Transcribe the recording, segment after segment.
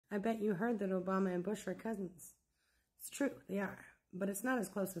I bet you heard that Obama and Bush are cousins. It's true, they are, but it's not as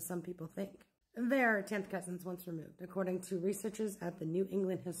close as some people think. They are 10th cousins once removed. According to researchers at the New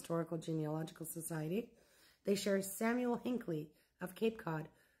England Historical Genealogical Society, they share Samuel Hinckley of Cape Cod,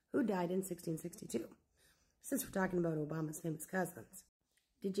 who died in 1662. Since we're talking about Obama's famous cousins,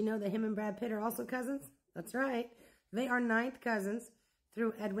 did you know that him and Brad Pitt are also cousins? That's right. They are 9th cousins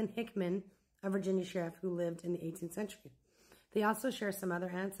through Edwin Hickman, a Virginia sheriff who lived in the 18th century. They also share some other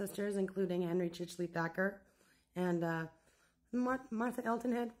ancestors, including Henry Chichley Thacker and Martha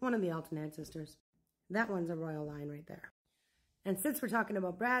Eltonhead, one of the Eltonhead sisters. That one's a royal line right there. And since we're talking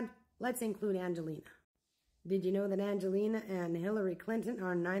about Brad, let's include Angelina. Did you know that Angelina and Hillary Clinton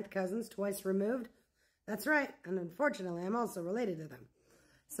are 9th cousins twice removed? That's right, and unfortunately, I'm also related to them.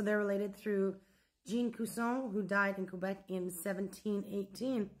 So they're related through Jean Cusson, who died in Quebec in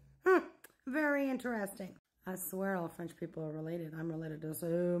 1718. Very interesting. I swear all French people are related. I'm related to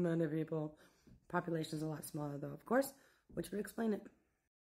so many people. Population's a lot smaller, though, of course, which would explain it.